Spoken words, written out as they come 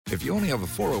If you only have a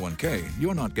 401k,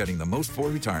 you're not getting the most for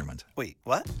retirement. Wait,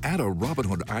 what? Add a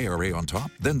Robinhood IRA on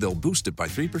top, then they'll boost it by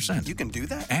 3%. You can do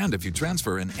that? And if you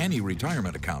transfer in any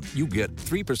retirement account, you get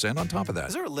 3% on top of that.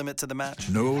 Is there a limit to the match?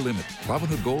 No limit.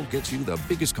 Robinhood Gold gets you the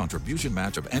biggest contribution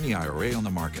match of any IRA on the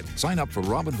market. Sign up for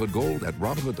Robinhood Gold at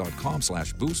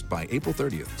Robinhood.com/boost by April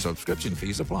 30th. Subscription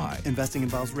fees apply. Investing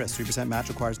involves risk. 3% match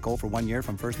requires gold for 1 year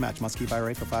from first match. Must keep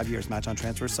IRA for 5 years. Match on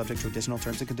transfers subject to additional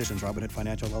terms and conditions. Robinhood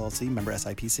Financial LLC, member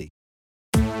SIPC.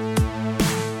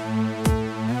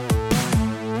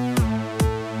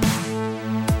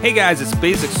 Hey guys, it's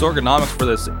Basic Sorganomics for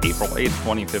this April 8th,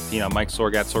 2015. I'm Mike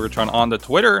Sorg at Sorgatron on the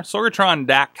Twitter.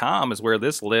 Sorgatron.com is where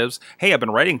this lives. Hey, I've been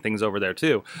writing things over there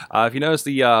too. If you notice,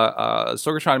 the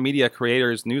Sorgatron Media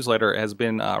Creators newsletter has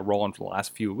been rolling for the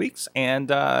last few weeks, and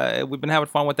we've been having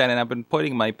fun with that, and I've been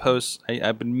putting my posts,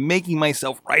 I've been making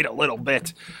myself write a little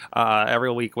bit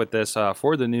every week with this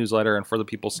for the newsletter and for the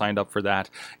people signed up for that.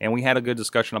 And we had a good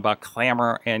discussion about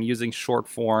Clamor and using short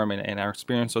form and our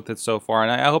experience with it so far,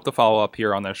 and I hope to follow up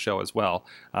here on the show as well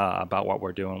about what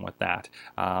we're doing with that.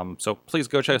 So please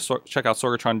go check out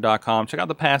Sorgatron.com. Check out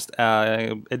the past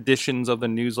editions of the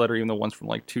newsletter, even the ones from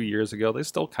like 2 years ago. They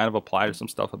still kind of apply to some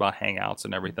stuff about Hangouts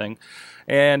and everything,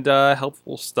 and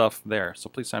helpful stuff there. So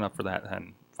please sign up for that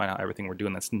and find out everything we're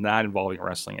doing that's not involving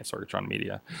wrestling at Sorgatron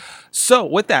Media. So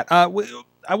with that, I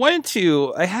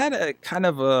had a kind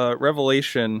of a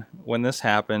revelation when this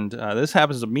happened. This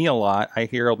happens to me a lot. I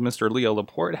hear Mr. Leo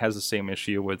Laporte has the same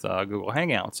issue with Google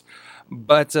Hangouts.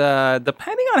 But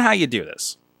depending on how you do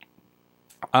this,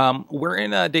 we're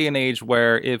in a day and age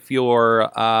where if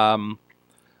you're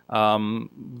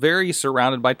very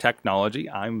surrounded by technology,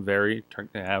 I'm very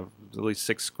I have at least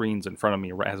 6 screens in front of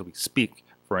me as we speak,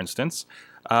 for instance.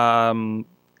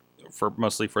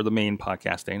 Mostly for the main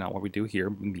podcast day, not what we do here,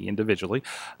 me individually.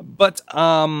 But,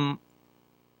 how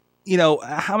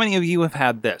many of you have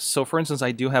had this? So, for instance,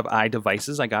 I do have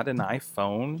iDevices. I got an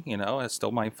iPhone, it's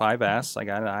still my 5S. I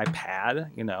got an iPad,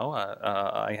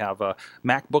 I have a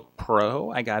MacBook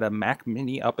Pro. I got a Mac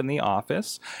Mini up in the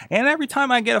office. And every time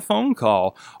I get a phone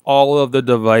call, all of the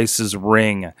devices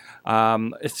ring.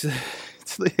 It's to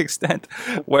the extent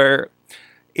where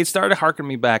it started harking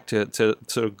me back to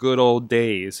good old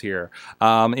days here.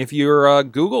 If you're a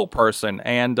Google person,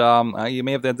 and you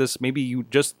may have had this, maybe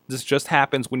this just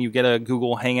happens when you get a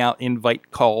Google Hangout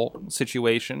invite call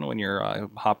situation when you're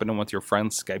hopping in with your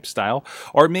friends Skype style,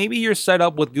 or maybe you're set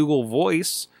up with Google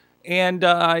Voice, and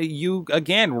you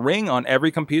again ring on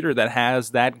every computer that has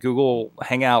that Google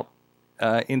Hangout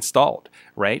installed,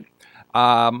 right?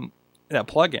 That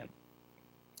plugin.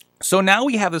 So now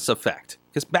we have this effect.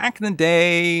 Because back in the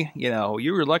day,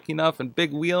 you were lucky enough and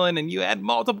big wheeling, and you had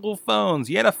multiple phones.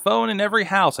 You had a phone in every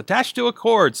house attached to a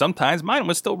cord. Sometimes mine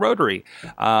was still rotary.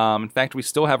 In fact, we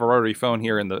still have a rotary phone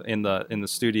here in the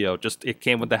studio. Just it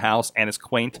came with the house, and it's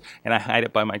quaint, and I hide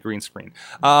it by my green screen.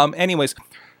 Anyways,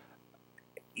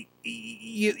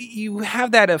 you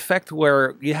have that effect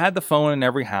where you had the phone in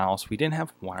every house. We didn't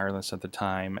have wireless at the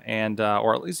time, and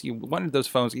or at least you wanted those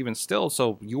phones even still,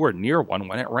 so you were near one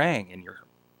when it rang in your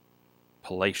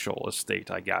palatial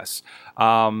estate, I guess.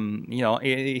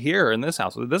 Here in this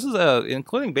house, this is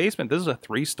including basement, this is a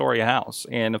 3-story house,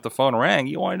 and if the phone rang,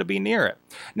 you wanted to be near it.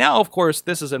 Now, of course,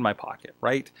 this is in my pocket,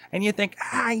 right? And you think,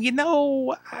 I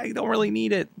don't really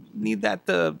need that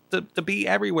to be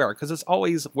everywhere, because it's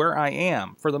always where I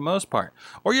am for the most part.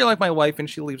 Or you're like my wife, and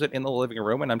she leaves it in the living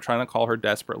room, and I'm trying to call her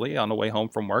desperately on the way home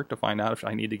from work to find out if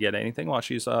I need to get anything while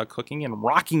she's cooking and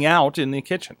rocking out in the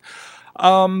kitchen.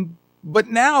 But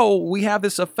now we have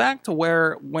this effect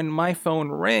where when my phone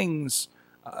rings,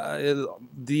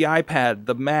 the iPad,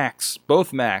 the Macs,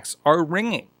 both Macs are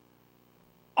ringing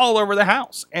all over the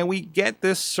house. And we get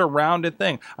this surrounded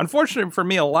thing. Unfortunately for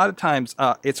me, a lot of times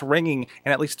it's ringing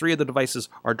and at least 3 of the devices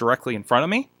are directly in front of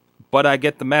me, but I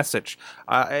get the message.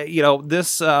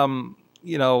 There's not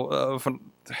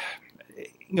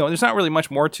really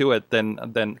much more to it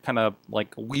than kind of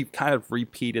like we've kind of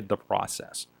repeated the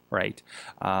process. Right?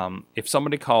 If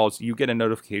somebody calls, you get a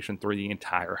notification through the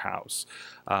entire house.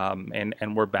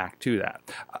 And we're back to that.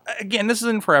 Again, this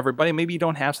isn't for everybody. Maybe you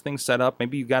don't have things set up.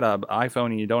 Maybe you got an iPhone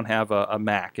and you don't have a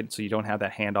Mac, and so you don't have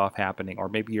that handoff happening. Or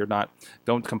maybe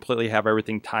don't completely have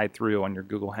everything tied through on your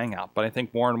Google Hangout. But I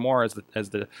think more and more as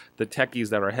the techies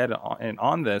that are ahead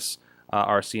on this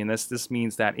are seeing this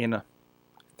means that in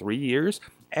 3 years,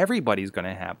 everybody's going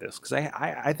to have this, because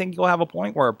I think you'll have a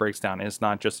point where it breaks down, and it's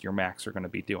not just your Macs are going to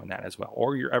be doing that as well,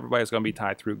 or everybody's going to be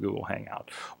tied through Google Hangout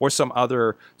or some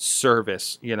other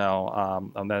service,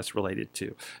 that's related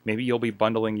to. Maybe you'll be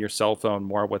bundling your cell phone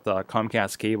more with a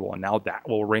Comcast cable, and now that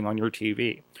will ring on your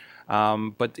TV.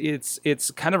 But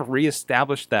it's kind of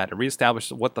reestablished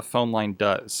what the phone line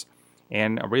does,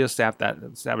 and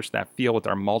establish that feel with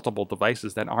our multiple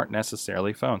devices that aren't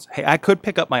necessarily phones. Hey, I could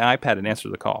pick up my iPad and answer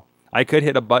the call. I could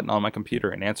hit a button on my computer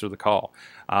and answer the call.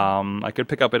 I could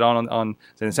pick up it and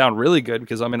sound really good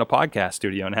because I'm in a podcast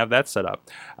studio and have that set up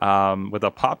with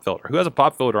a pop filter. Who has a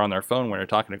pop filter on their phone when they're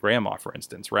talking to grandma, for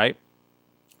instance, right?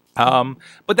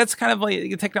 But that's kind of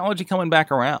like technology coming back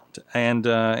around, and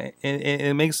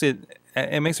it makes it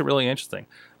really interesting.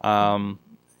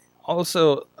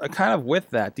 Also, kind of with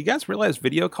that, do you guys realize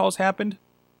video calls happened?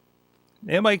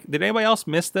 Did anybody else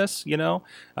miss this? We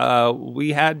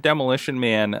had Demolition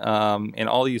Man and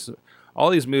all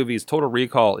these movies, Total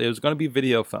Recall. It was going to be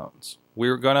video phones. We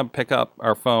were going to pick up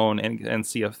our phone and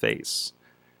see a face.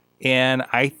 And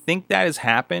I think that has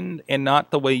happened, and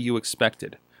not the way you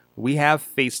expected. We have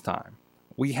FaceTime.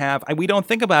 We don't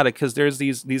think about it because there's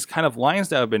these kind of lines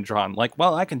that have been drawn. Like,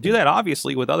 well, I can do that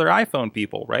obviously with other iPhone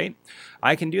people, right?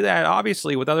 I can do that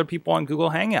obviously with other people on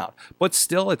Google Hangout, but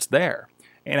still it's there.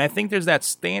 And I think there's that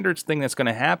standards thing that's going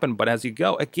to happen. But as you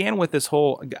go, again, with this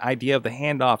whole idea of the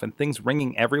handoff and things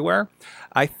ringing everywhere,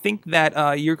 I think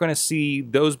that you're going to see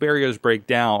those barriers break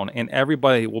down, and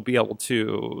everybody will be able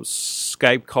to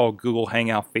Skype call, Google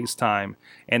Hangout, FaceTime,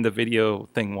 and the video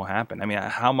thing will happen. I mean,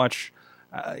 how much...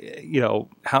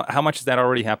 how much has that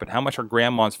already happened? How much are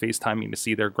grandmas FaceTiming to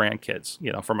see their grandkids,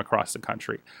 from across the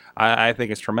country? I think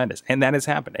it's tremendous. And that has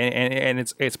happened. And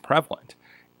it's prevalent.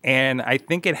 And I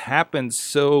think it happens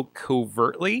so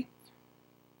covertly,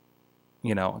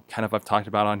 kind of I've talked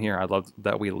about on here. I love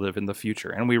that we live in the future,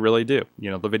 and we really do.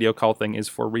 The video call thing is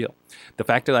for real. The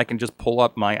fact that I can just pull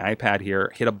up my iPad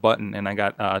here, hit a button, and I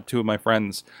got two of my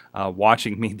friends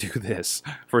watching me do this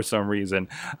for some reason.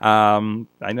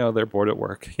 I know they're bored at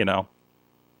work,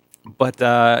 But,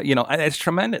 it's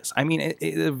tremendous. I mean,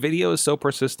 the video is so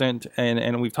persistent,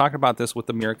 and we've talked about this with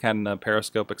the Meerkat and the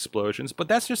Periscope explosions, but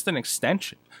that's just an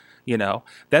extension,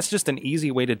 That's just an easy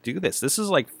way to do this. This is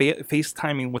like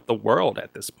FaceTiming with the world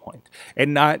at this point,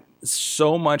 and not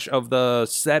so much of the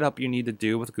setup you need to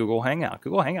do with Google Hangout.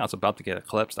 Google Hangout's about to get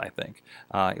eclipsed, I think,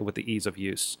 with the ease of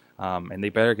use, and they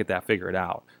better get that figured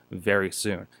out very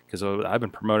soon, because I've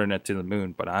been promoting it to the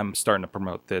moon, but I'm starting to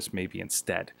promote this maybe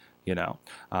instead.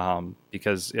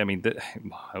 Because I mean,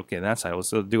 that's I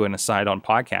was doing an aside on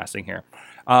podcasting here.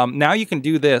 Now you can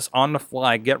do this on the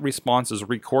fly, get responses,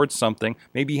 record something.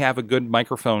 Maybe you have a good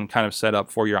microphone kind of set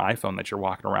up for your iPhone that you're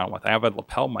walking around with. I have a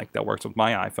lapel mic that works with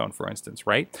my iPhone, for instance,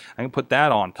 right? I can put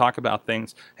that on, talk about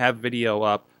things, have video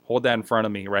up, hold that in front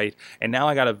of me, right? And now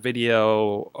I got a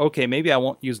video. Okay, maybe I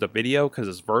won't use the video because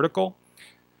it's vertical.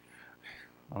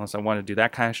 Unless I want to do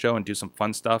that kind of show and do some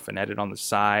fun stuff and edit on the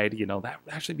side, that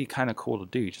would actually be kind of cool to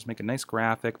do. You just make a nice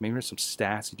graphic, maybe there's some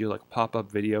stats, you do like a pop-up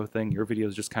video thing. Your video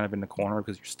is just kind of in the corner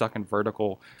because you're stuck in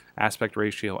vertical aspect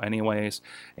ratio anyways,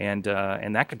 and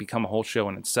that could become a whole show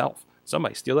in itself.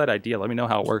 Somebody steal that idea. Let me know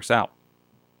how it works out.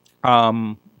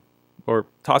 Or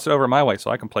toss it over my way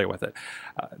so I can play with it.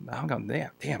 I'm going,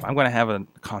 damn, I'm going to have a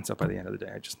concept by the end of the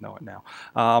day. I just know it now.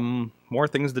 More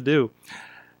things to do.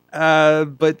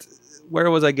 But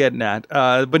where was I getting at?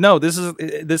 But no,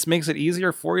 this makes it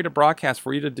easier for you to broadcast,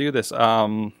 for you to do this.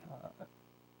 But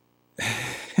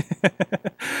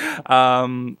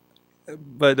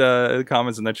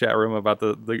comments in the chat room about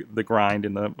the grind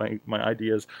and my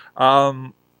ideas.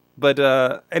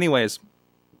 Anyways,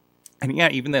 and yeah,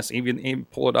 even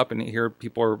pull it up and hear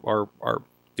people are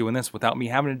doing this without me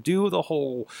having to do the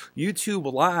whole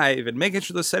YouTube live and making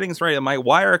sure the settings right in my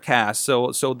Wirecast.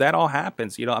 So that all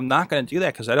happens. I'm not going to do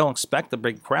that because I don't expect a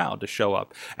big crowd to show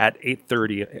up at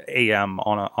 8:30 a.m.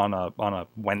 on a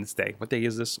Wednesday. What day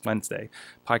is this? Wednesday.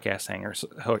 Podcast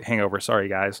hangover. Sorry,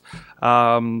 guys.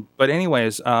 But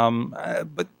anyways,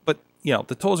 but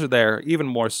the tools are there even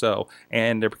more so,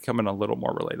 and they're becoming a little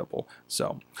more relatable.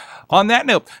 So, on that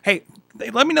note, hey,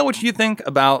 let me know what you think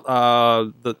about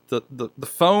the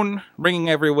phone ringing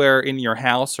everywhere in your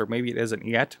house, or maybe it isn't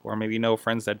yet, or maybe you know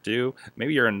friends that do.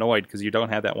 Maybe you're annoyed because you don't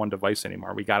have that one device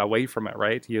anymore. We got away from it,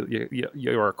 right?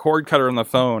 You're a cord cutter on the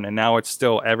phone, and now it's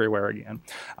still everywhere again.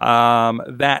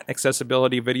 That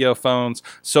accessibility, video phones,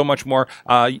 so much more.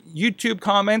 YouTube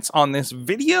comments on this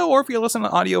video, or if you listen to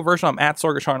the audio version, I'm at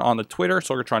Sorgatron on the Twitter,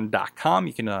 sorgatron.com.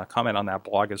 You can comment on that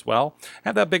blog as well.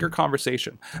 Have that bigger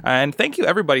conversation. And thank you,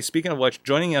 everybody. Speaking of which,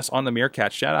 joining us on the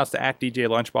Meerkat. Shout outs to at DJ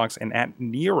Lunchbox and at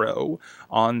Nero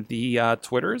on the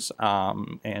Twitters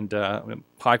and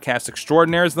podcast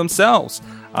extraordinaires themselves.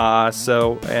 We'll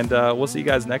see you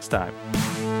guys next time.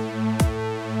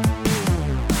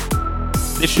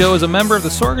 This show is a member of the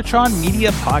Sorgatron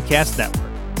Media Podcast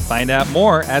Network. Find out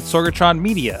more at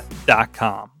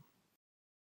sorgatronmedia.com.